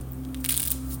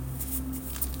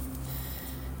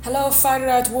Hello, Fighter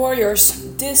Out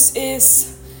Warriors. This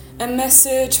is a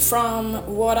message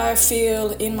from what I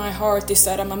feel in my heart is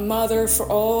that I'm a mother for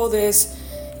all these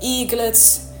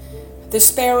eaglets, the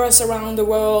sparrows around the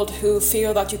world who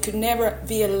feel that you could never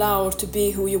be allowed to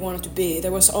be who you wanted to be.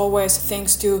 There was always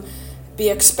things to be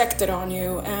expected on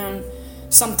you, and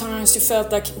sometimes you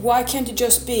felt like, why can't you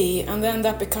just be? And then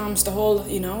that becomes the whole,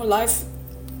 life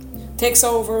takes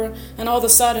over, and all of a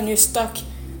sudden you're stuck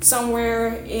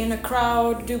somewhere in a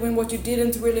crowd doing what you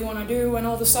didn't really want to do, and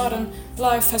all of a sudden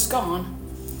life has gone.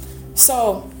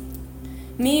 So,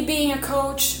 me being a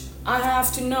coach, I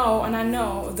have to know, and I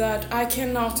know that I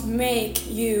cannot make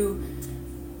the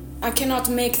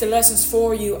lessons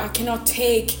for you. I cannot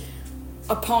take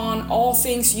upon all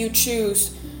things you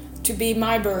choose to be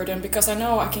my burden, because I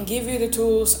know I can give you the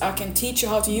tools, I can teach you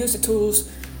how to use the tools,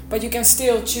 but you can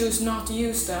still choose not to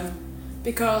use them,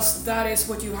 because that is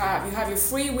what you have. You have your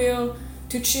free will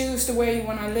to choose the way you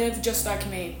want to live, just like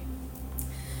me.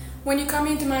 When you come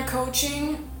into my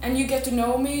coaching and you get to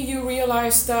know me, you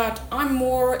realize that I'm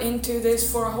more into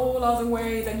this for a whole other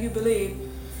way than you believe.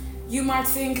 You might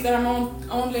think that I'm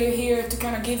only here to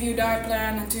kind of give you a diet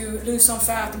plan and to lose some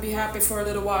fat and be happy for a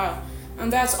little while.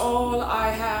 And that's all I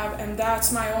have, and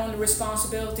that's my only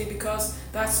responsibility, because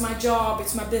that's my job,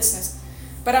 it's my business.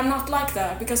 But I'm not like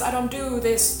that, because I don't do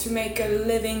this to make a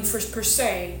living per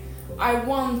se. I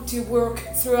want to work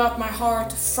throughout my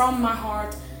heart, from my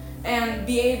heart, and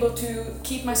be able to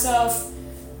keep myself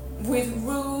with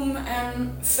room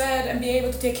and fed and be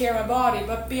able to take care of my body.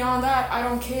 But beyond that, I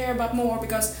don't care about more,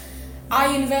 because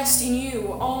I invest in you,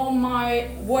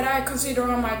 what I consider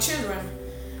are my children.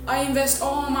 I invest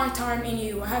all my time in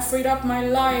you. I have freed up my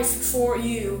life for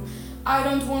you. I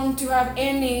don't want to have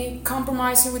any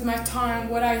compromising with my time,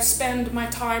 what I spend my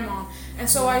time on. And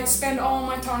so I spend all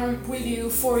my time with you,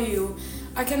 for you.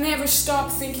 I can never stop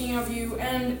thinking of you,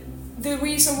 and the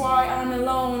reason why I'm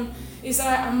alone is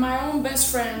that I'm my own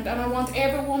best friend, and I want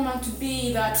every woman to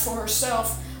be that for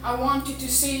herself. I want you to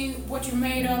see what you're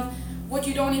made of, what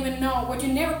you don't even know, what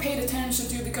you never paid attention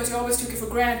to because you always took it for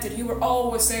granted. You were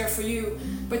always there for you,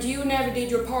 but you never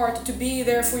did your part to be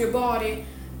there for your body,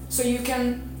 so your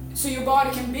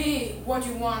body can be what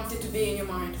you want it to be in your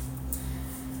mind.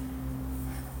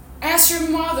 As your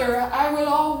mother, I will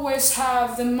always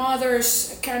have the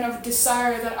mother's kind of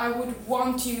desire that I would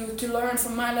want you to learn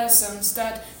from my lessons,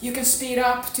 that you can speed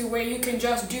up to where you can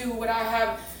just do what I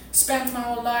have spent my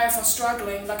whole life on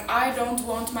struggling. Like, I don't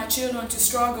want my children to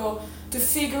struggle to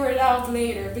figure it out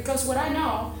later, because what I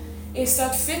know is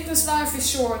that fitness life is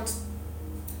short,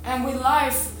 and with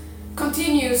life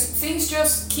continues, things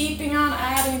just keeping on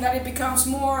adding, that it becomes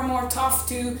more and more tough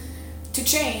to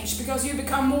change, because you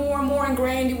become more and more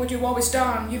ingrained in what you've always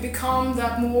done. You become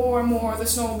that more and more, the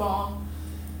snowball.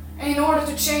 And in order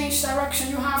to change direction,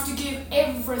 you have to give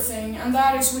everything, and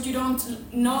that is what you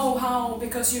don't know how,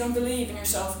 because you don't believe in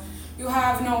yourself. You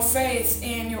have no faith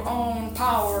in your own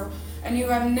power, and you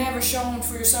have never shown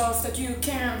for yourself that you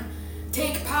can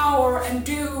take power and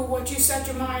do what you set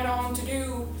your mind on to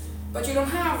do. But you don't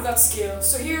have that skill.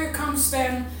 So here it comes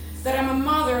then that I'm a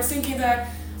mother thinking that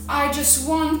I just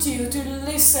want you to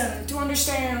listen, to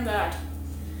understand that.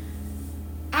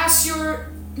 As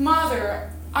your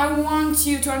mother, I want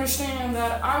you to understand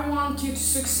that I want you to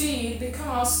succeed,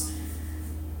 because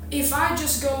if I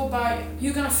just go by,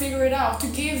 you're gonna figure it out, to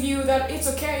give you that it's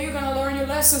okay, you're gonna learn your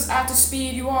lessons at the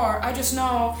speed you are. I just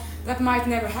know that might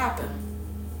never happen.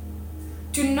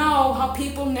 To know how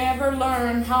people never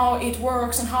learn how it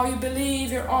works, and how you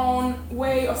believe your own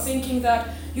way of thinking that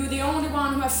you're the only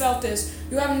one who have felt this.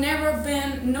 You have never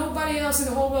been, nobody else in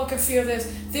the whole world can feel this.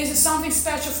 This is something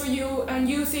special for you, and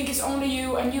you think it's only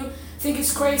you, and you think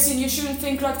it's crazy, and you shouldn't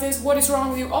think like this. What is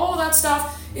wrong with you? All that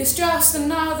stuff is just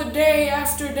another day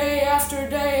after day after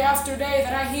day after day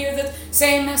that I hear that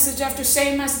same message after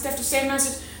same message after same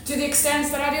message, to the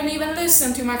extent that I don't even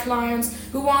listen to my clients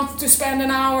who want to spend an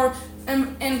hour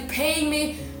and paying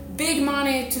me big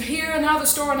money to hear another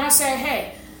story, and I say,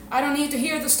 hey, I don't need to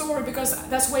hear the story, because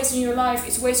that's wasting your life,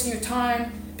 it's wasting your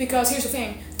time. Because here's the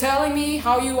thing, telling me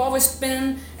how you always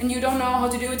been and you don't know how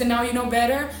to do it and now you know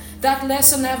better, that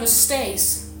lesson never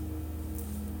stays.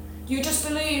 You just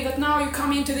believe that now you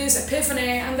come into this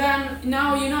epiphany and then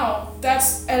now you know.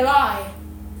 That's a lie.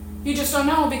 You just don't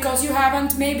know because you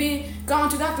haven't maybe gone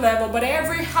to that level. But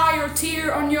every higher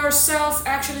tier on your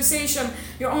self-actualization,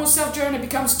 your own self-journey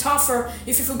becomes tougher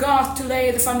if you forgot to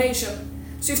lay the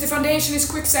foundation. So if the foundation is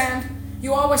quicksand,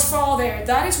 you always fall there.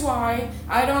 That is why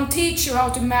I don't teach you how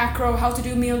to macro, how to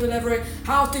do meal delivery,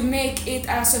 how to make it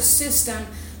as a system.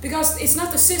 Because it's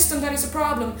not the system that is the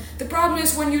problem. The problem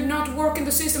is when you not work in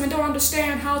the system and don't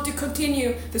understand how to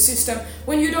continue the system.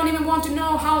 When you don't even want to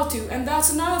know how to. And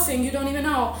that's another thing you don't even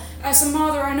know. As a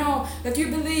mother, I know that you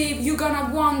believe you're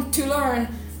gonna want to learn.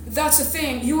 That's the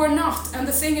thing. You are not. And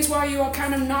the thing is why you are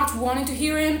kind of not wanting to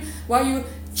hear in. Why you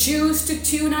choose to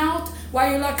tune out.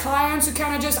 Why you like clients who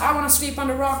kind of just, I want to sleep on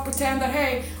the rock, pretend that,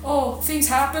 hey, oh, things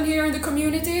happen here in the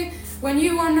community. When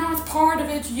you are not part of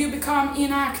it, you become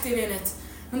inactive in it.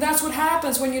 And that's what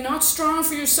happens when you're not strong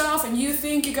for yourself and you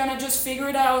think you're gonna just figure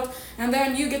it out, and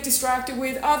then you get distracted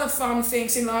with other fun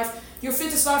things in life. Your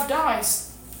fittest life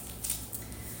dies.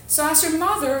 So as your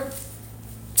mother,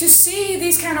 to see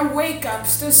these kind of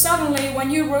wake-ups, to suddenly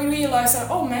when you realize that,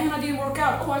 oh man, I didn't work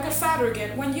out, oh I got fatter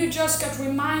again, when you just get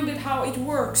reminded how it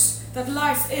works, that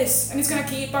life is, and it's gonna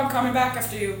keep on coming back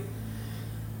after you.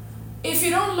 If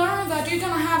you don't learn that, you're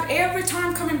gonna have every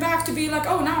time coming back to be like,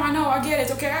 oh, now I know, I get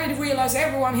it, okay, I realize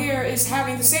everyone here is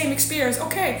having the same experience,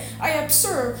 okay, I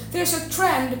observe, there's a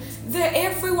trend, that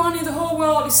everyone in the whole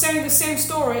world is saying the same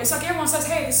story. It's like everyone says,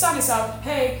 hey, the sun is out,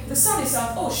 hey, the sun is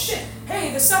out, oh shit,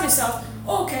 hey, the sun is out,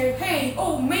 okay, hey,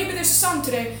 oh, maybe there's sun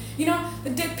today. You know,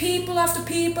 the people after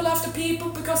people after people,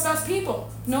 because that's people.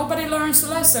 Nobody learns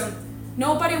the lesson.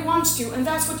 Nobody wants to, and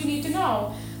that's what you need to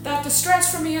know. That the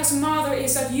stress for me as a mother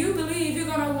is that you believe you're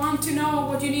gonna want to know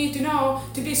what you need to know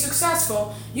to be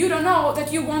successful. You don't know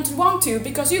that you want to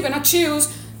because you're gonna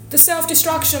choose the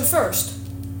self-destruction first.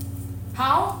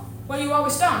 How? Well, you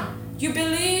always done. You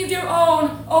believe your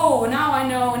own, oh, now I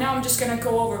know, now I'm just gonna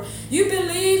go over. You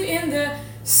believe in the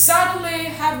suddenly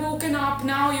have woken up,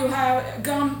 now you have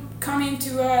come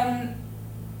into an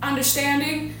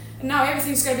understanding, and now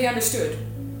everything's gonna be understood.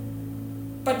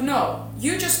 But no,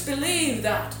 you just believe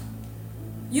that.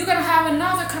 You're gonna have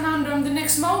another conundrum the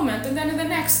next moment, and then the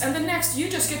next, and the next. You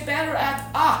just get better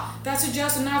at, that's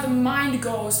just another mind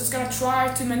ghost that's gonna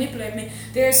try to manipulate me.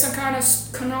 There's some kind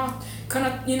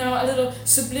of, you know, a little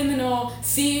subliminal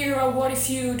fear of what if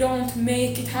you don't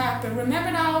make it happen.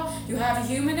 Remember now, you have a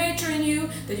human nature in you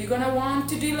that you're gonna want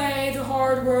to delay the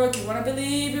hard work. You wanna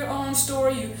believe your own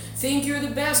story. You think you're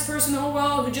the best person in the whole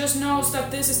world who just knows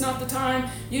that this is not the time.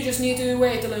 You just need to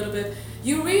wait a little bit.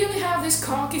 You really have this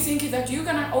cocky thinking that you're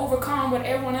gonna overcome what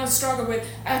everyone else struggled with.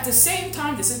 At the same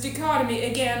time, this is dichotomy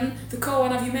again, the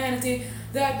koan of humanity,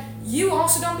 that you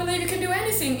also don't believe you can do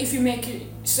anything if you make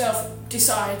yourself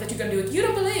decide that you're gonna do it. You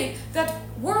don't believe that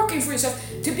working for yourself,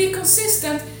 to be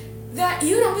consistent, that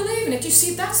you don't believe in it. You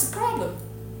see, that's the problem.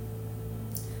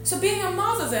 So being a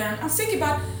mother then, I'm thinking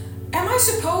about, am I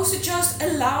supposed to just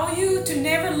allow you to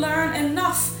never learn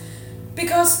enough?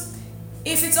 Because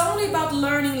if it's only about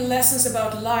learning lessons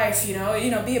about life, you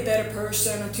know, be a better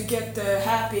person or to get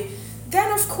happy,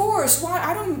 then of course, why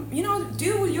I don't,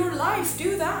 do your life,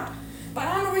 do that. But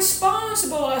I'm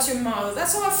responsible as your mother.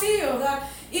 That's how I feel. That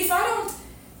if I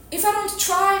don't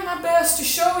try my best to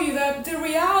show you that the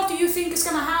reality you think is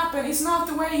gonna happen is not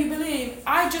the way you believe,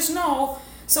 I just know.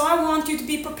 So I want you to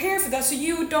be prepared for that, so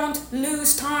you don't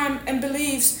lose time and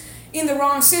beliefs in the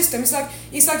wrong system. It's like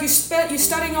you're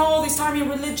studying all this time in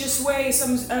religious ways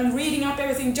and reading up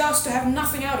everything just to have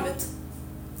nothing out of it.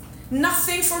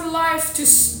 Nothing for life to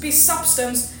be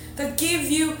substance that give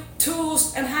you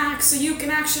tools and hacks so you can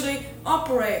actually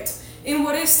operate in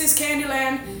what is this candy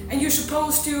land, and you're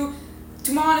supposed to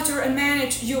monitor and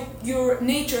manage your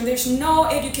nature, and there's no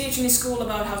education in school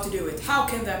about how to do it. How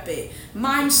can that be?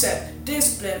 Mindset,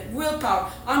 discipline,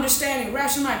 willpower, understanding,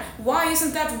 rational mind. Why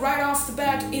isn't that right off the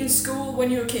bat in school when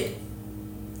you're a kid?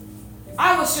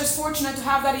 I was just fortunate to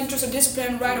have that interest in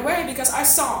discipline right away because I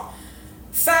saw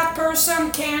fat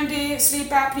person, candy, sleep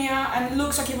apnea, and it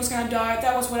looks like he was gonna die.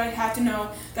 That was what I had to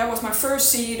know. That was my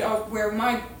first seed of where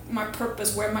my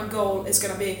purpose, where my goal is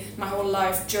gonna be, my whole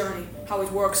life journey, how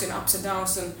it works in ups and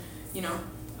downs, and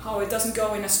how it doesn't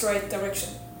go in a straight direction.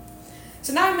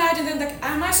 So now imagine then, that,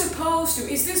 am I supposed to,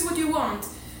 is this what you want?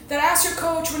 That as your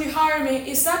coach, when you hire me,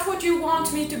 is that what you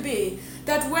want me to be?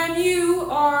 That when you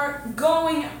are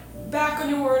going back on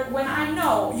your word, when I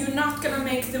know you're not gonna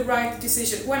make the right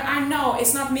decision, when I know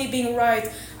it's not me being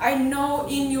right, I know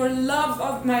in your love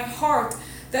of my heart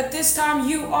that this time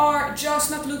you are just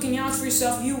not looking out for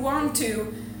yourself, you want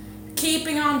to,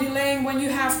 keeping on delaying when you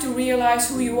have to realize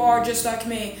who you are, just like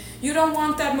me. You don't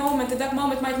want that moment, and that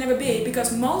moment might never be,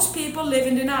 because most people live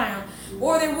in denial,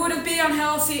 or they wouldn't be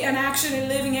unhealthy and actually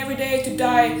living every day to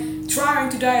die, trying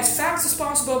to die as fast as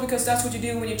possible, because that's what you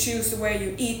do when you choose the way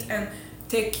you eat and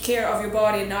take care of your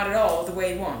body, not at all the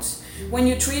way it wants. When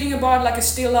you're treating your body like a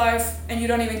still life and you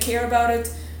don't even care about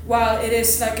it, while it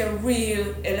is like a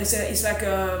real, it's like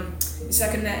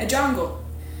a jungle,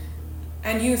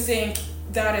 and you think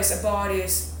that is a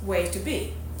body's way to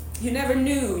be. You never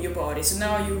knew your body, so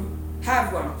now you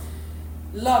have one.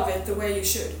 Love it the way you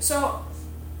should. So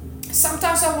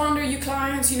sometimes I wonder, you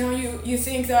clients, you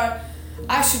think that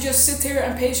I should just sit here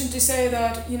and patiently say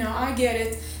that, I get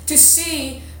it, to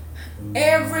see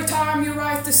every time you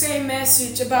write the same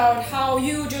message about how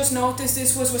you just noticed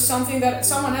this was something that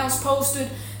someone else posted,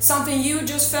 something you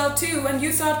just felt too, and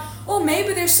you thought, oh,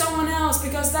 maybe there's someone else,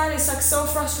 because that is like so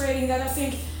frustrating that I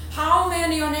think, how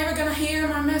many are never gonna hear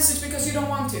my message because you don't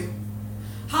want to?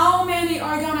 How many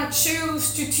are gonna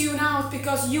choose to tune out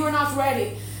because you are not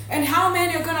ready? And how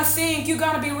many are gonna think you're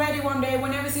gonna be ready one day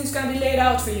when everything's gonna be laid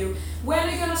out for you? When are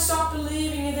you gonna stop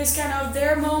believing in this kind of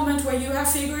their moment where you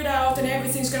have figured out and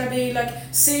everything's gonna be like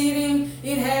sitting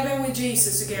in heaven with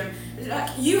Jesus again?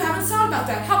 Like, you haven't thought about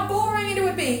that. How boring it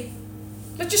would be.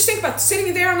 Let's just think about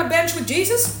sitting there on a bench with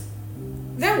Jesus.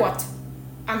 Then what?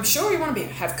 I'm sure you wanna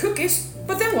have cookies,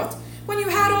 but then what? When you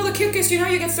had all the cookies, you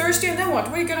get thirsty, and then what?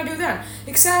 What are you gonna do then?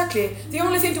 Exactly. The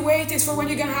only thing to wait is for when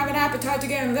you're gonna have an appetite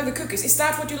again, and then the cookies. Is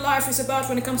that what your life is about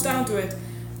when it comes down to it?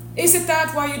 Is it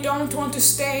that why you don't want to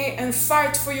stay and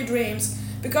fight for your dreams?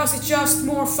 Because it's just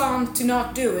more fun to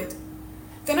not do it?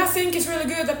 Then I think it's really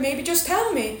good that maybe just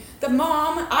tell me that,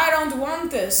 Mom, I don't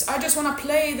want this. I just want to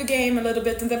play the game a little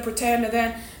bit and then pretend and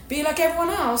then be like everyone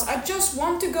else. I just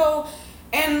want to go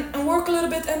and work a little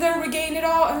bit and then regain it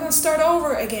all and then start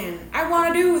over again. I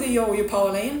want to do the yo-yo,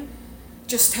 Pauline.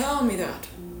 Just tell me that.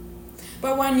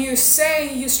 But when you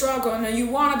say you struggle and you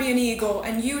want to be an eagle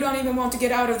and you don't even want to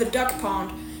get out of the duck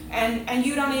pond and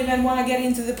you don't even want to get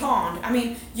into the pond,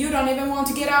 you don't even want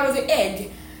to get out of the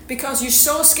egg because you're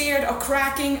so scared of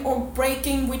cracking or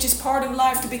breaking, which is part of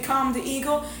life, to become the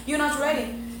eagle, you're not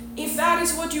ready. If that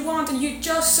is what you want and you're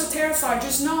just so terrified,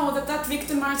 just know that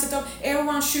victim mindset of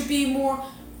everyone should be more,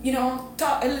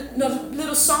 a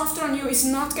little softer on you is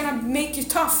not going to make you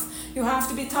tough. You have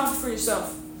to be tough for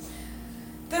yourself.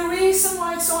 The reason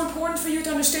why it's so important for you to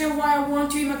understand why I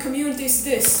want you in my community is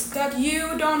this, that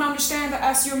you don't understand that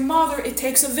as your mother it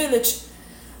takes a village,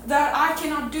 that I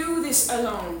cannot do this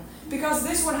alone. Because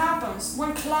this is what happens.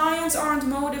 When clients aren't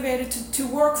motivated to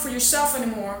work for yourself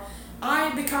anymore,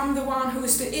 I become the one who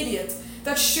is the idiot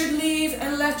that should leave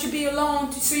and let you be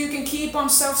alone so you can keep on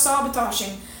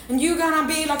self-sabotaging. And you're gonna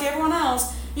be like everyone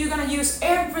else. You're gonna use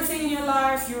everything in your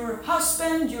life, your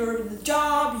husband, your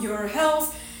job, your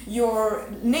health, your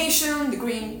nation,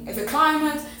 the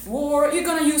climate, war. You're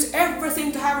gonna use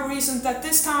everything to have a reason that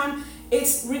this time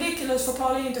it's ridiculous for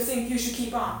Pauline to think you should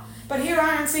keep on. But here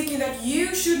I am thinking that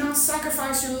you should not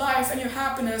sacrifice your life and your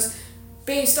happiness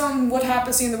based on what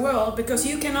happens in the world, because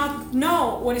you cannot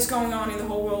know what is going on in the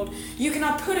whole world. You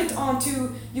cannot put it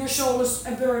onto your shoulders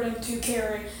a burden to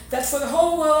carry. That for the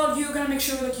whole world you're going to make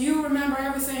sure that you remember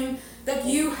everything that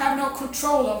you have no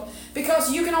control of.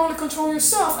 Because you can only control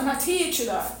yourself, and I teach you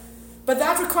that. But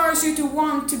that requires you to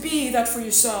want to be that for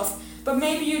yourself. But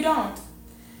maybe you don't.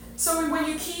 So when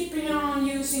you keep on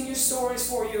using your stories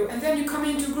for you, and then you come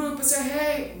into a group and say,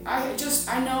 hey,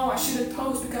 I know I shouldn't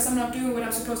post because I'm not doing what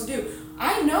I'm supposed to do.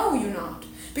 I know you're not.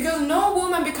 Because no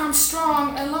woman becomes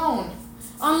strong alone.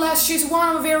 Unless she's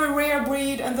one of a very rare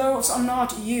breed, and those are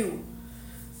not you.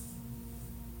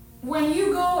 When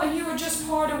you go and you are just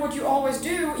part of what you always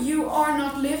do, you are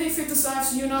not living fitness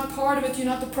lives, you're not part of it, you're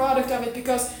not the product of it,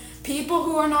 because people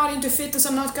who are not into fitness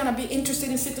are not going to be interested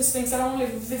in fitness things that only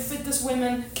the fitness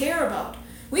women care about.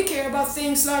 We care about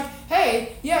things like,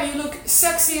 hey, yeah, you look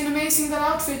sexy and amazing in that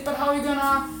outfit, but how are you going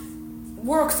to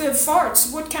work the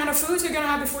farts? What kind of foods are you going to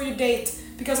have before you date?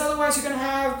 Because otherwise you're going to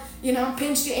have,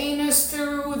 pinch the anus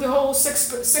through the whole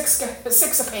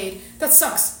sexapade. That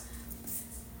sucks.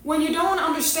 When you don't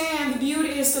understand the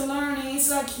beauty is the learning,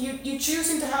 it's like you're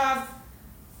choosing to have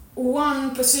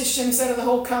one position instead of the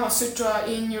whole Kama Sutra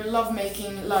in your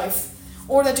lovemaking life.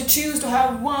 Or that you choose to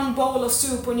have one bowl of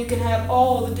soup when you can have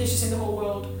all the dishes in the whole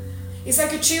world. It's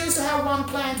like you choose to have one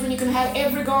plant when you can have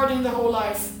every garden in the whole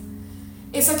life.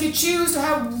 It's like you choose to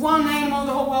have one animal in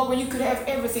the whole world when you could have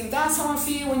everything. That's how I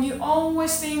feel when you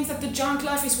always think that the junk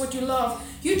life is what you love.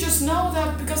 You just know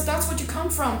that because that's what you come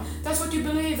from. That's what you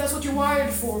believe. That's what you're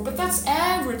wired for. But that's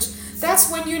average. That's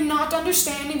when you're not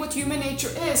understanding what human nature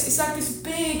is. It's like this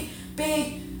big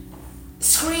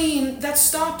screen that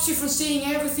stops you from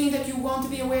seeing everything that you want to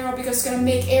be aware of, because it's going to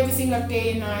make everything like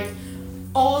day and night.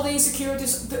 All the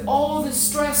insecurities, all the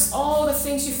stress, all the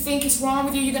things you think is wrong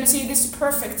with you, you're going to see this is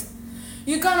perfect.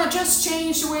 You're going to just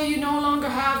change the way you no longer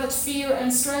have that fear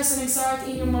and stress and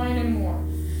anxiety in your mind anymore.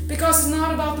 Because it's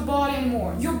not about the body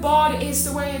anymore. Your body is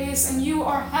the way it is and you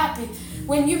are happy.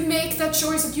 When you make that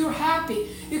choice that you're happy,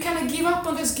 you kind of give up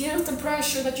on this guilt and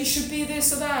pressure that you should be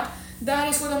this or that. That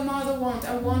is what a mother wants.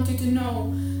 I want you to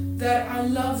know that I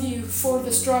love you for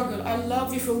the struggle. I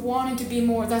love you for wanting to be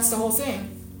more. That's the whole thing.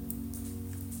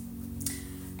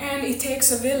 And it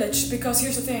takes a village, because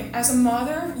here's the thing. As a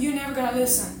mother, you're never gonna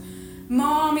listen.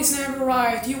 Mom is never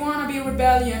right. You wanna be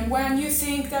rebellion. When you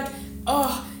think that,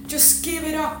 oh, just give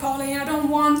it up, Pauline, I don't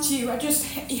want you.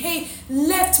 Hey,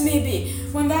 let me be.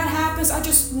 When that happens, I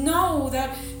just know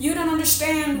that you don't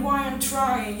understand why I'm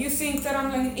trying. You think that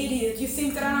I'm like an idiot. You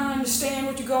think that I don't understand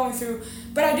what you're going through.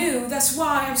 But I do. That's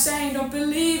why I'm saying don't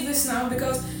believe this now,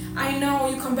 because I know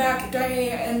you come back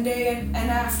day and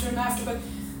after.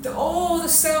 But all the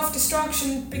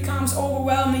self-destruction becomes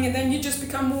overwhelming, and then you just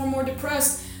become more and more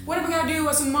depressed. What am I going to do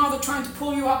as a mother trying to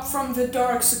pull you up from the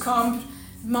dark, succumbed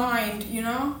mind,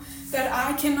 that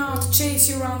I cannot chase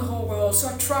you around the whole world, so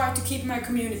I try to keep my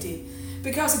community,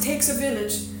 because it takes a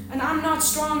village, and I'm not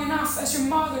strong enough as your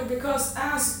mother, because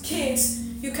as kids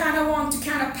you kind of want to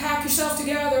pack yourself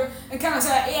together and kind of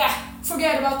say, yeah,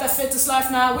 forget about that fitness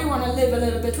life now, we want to live a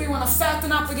little bit, we want to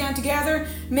fatten up again together,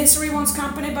 misery wants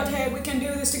company, but hey, we can do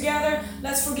this together,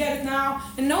 let's forget it now.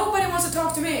 And nobody wants to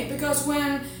talk to me, because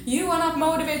when you are not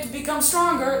motivated to become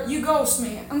stronger, you ghost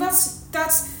me, and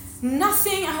that's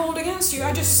nothing I hold against you.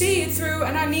 I just see it through,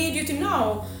 and I need you to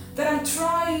know that I'm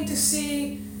trying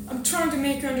to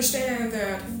make you understand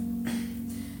that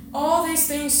all these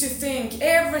things to think,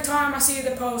 every time I see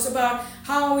the post about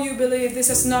how you believe this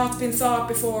has not been thought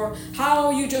before,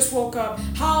 how you just woke up,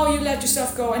 how you let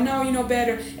yourself go and now you know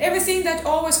better, everything that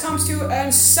always comes to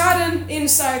a sudden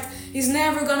insight is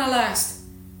never gonna last.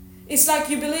 It's like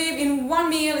you believe in one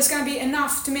meal is going to be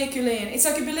enough to make you lean. It's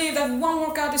like you believe that one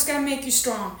workout is going to make you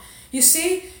strong. You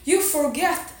see, you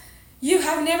forget. You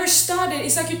have never studied.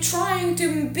 It's like you're trying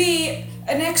to be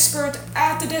an expert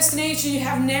at the destination you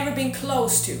have never been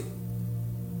close to.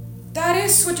 That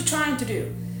is what you're trying to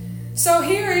do. So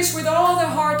here is, with all the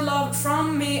heart love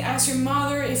from me as your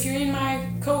mother, if you're in my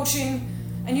coaching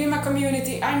and you're in my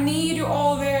community, I need you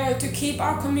all there to keep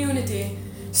our community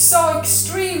so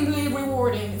extremely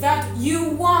rewarding that you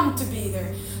want to be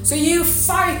there. So you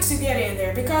fight to get in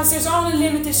there, because there's only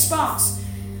limited spots.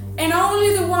 And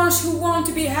only the ones who want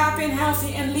to be happy and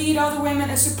healthy and lead other women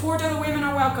and support other women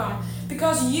are welcome.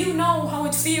 Because you know how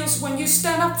it feels when you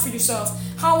stand up for yourself,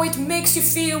 how it makes you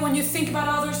feel when you think about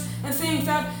others and think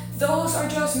that those are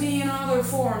just me in other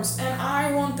forms, and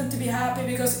I want them to be happy,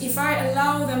 because if I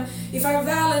allow them, if I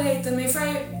validate them, if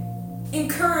I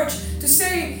encourage to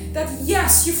say that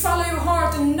yes, you follow your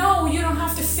heart, and no, you don't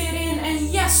have to fit in, and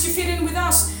yes, you fit in with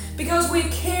us, because we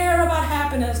care about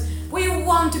happiness. We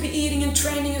want to be eating and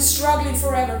training and struggling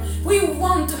forever. We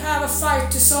want to have a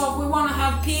fight to solve. We want to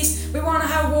have peace. We want to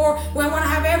have war. We want to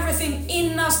have everything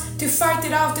in us to fight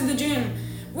it out in the gym.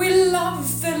 We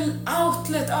love the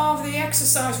outlet of the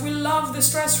exercise. We love the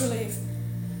stress relief.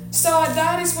 So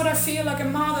that is what I feel like a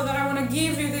mother, that I want to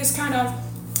give you this kind of,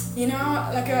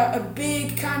 like a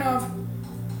big kind of,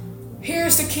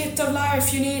 here's the kit of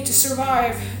life you need to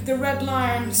survive, the red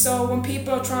line. So when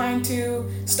people are trying to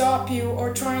stop you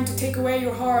or trying to take away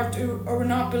your heart or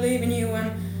not believe in you,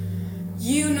 and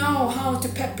you know how to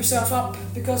pep yourself up,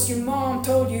 because your mom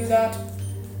told you that,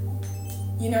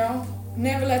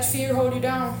 never let fear hold you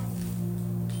down.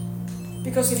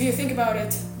 Because if you think about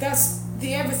it, that's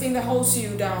the everything that holds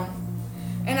you down.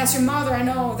 And as your mother, I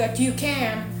know that you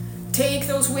can take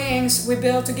those wings we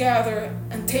built together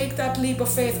and take that leap of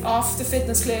faith off the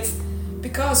fitness cliff,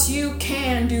 because you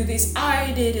can do this.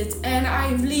 I did it, and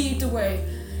I lead the way.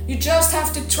 You just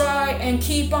have to try and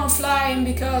keep on flying,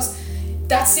 because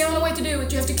that's the only way to do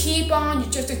it. You have to keep on, you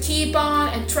just have to keep on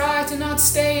and try to not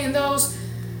stay in those,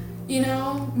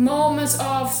 moments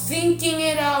of thinking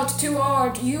it out too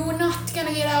hard. You're not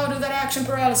gonna get out of that action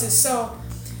paralysis. So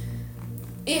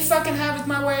if I can have it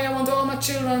my way, I want all my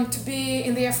children to be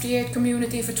in the FT8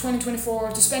 community for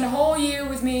 2024, to spend a whole year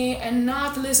with me and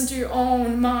not listen to your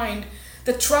own mind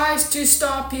that tries to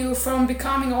stop you from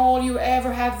becoming all you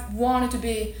ever have wanted to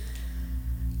be.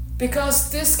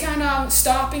 Because this kind of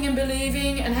stopping and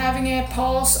believing and having a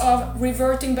pulse of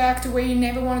reverting back to where you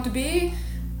never wanted to be,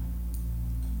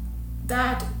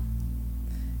 that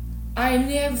I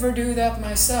never do that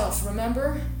myself,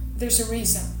 remember? There's a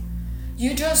reason.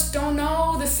 You just don't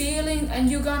know the feeling, and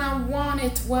you're gonna want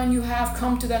it when you have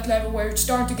come to that level where it's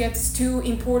starting to get too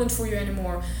important for you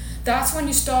anymore. That's when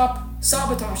you stop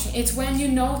sabotaging. It's when you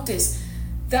notice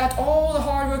that all the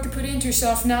hard work you put into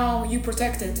yourself, now you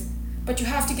protect it. But you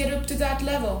have to get up to that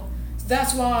level.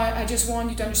 That's why I just want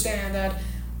you to understand that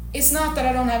it's not that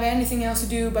I don't have anything else to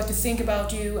do but to think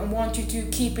about you and want you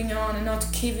to keeping on and not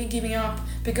giving up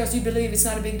because you believe it's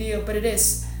not a big deal, but it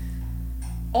is.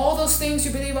 All those things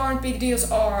you believe aren't big deals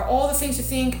are. All the things you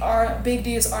think are big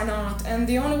deals are not. And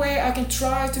the only way I can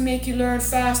try to make you learn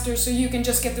faster so you can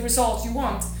just get the results you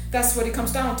want, that's what it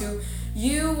comes down to.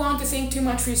 You want to think too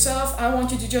much for yourself. I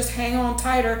want you to just hang on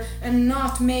tighter and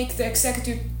not make the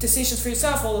executive decisions for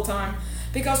yourself all the time.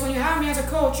 Because when you have me as a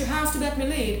coach, you have to let me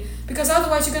lead. Because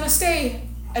otherwise you're going to stay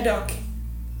a duck.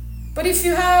 But if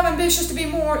you have ambitions to be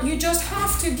more, you just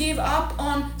have to give up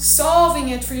on solving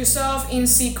it for yourself in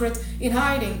secret, in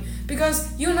hiding.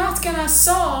 Because you're not gonna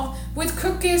solve with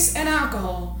cookies and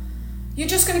alcohol. You're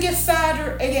just gonna get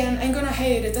fatter again and gonna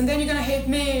hate it. And then you're gonna hate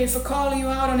me for calling you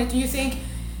out on it. And you think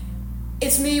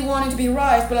it's me wanting to be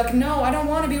right. But like, no, I don't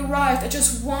want to be right. I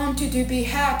just want you to be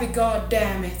happy, god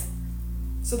damn it.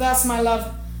 So that's my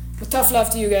love, tough love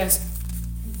to you guys.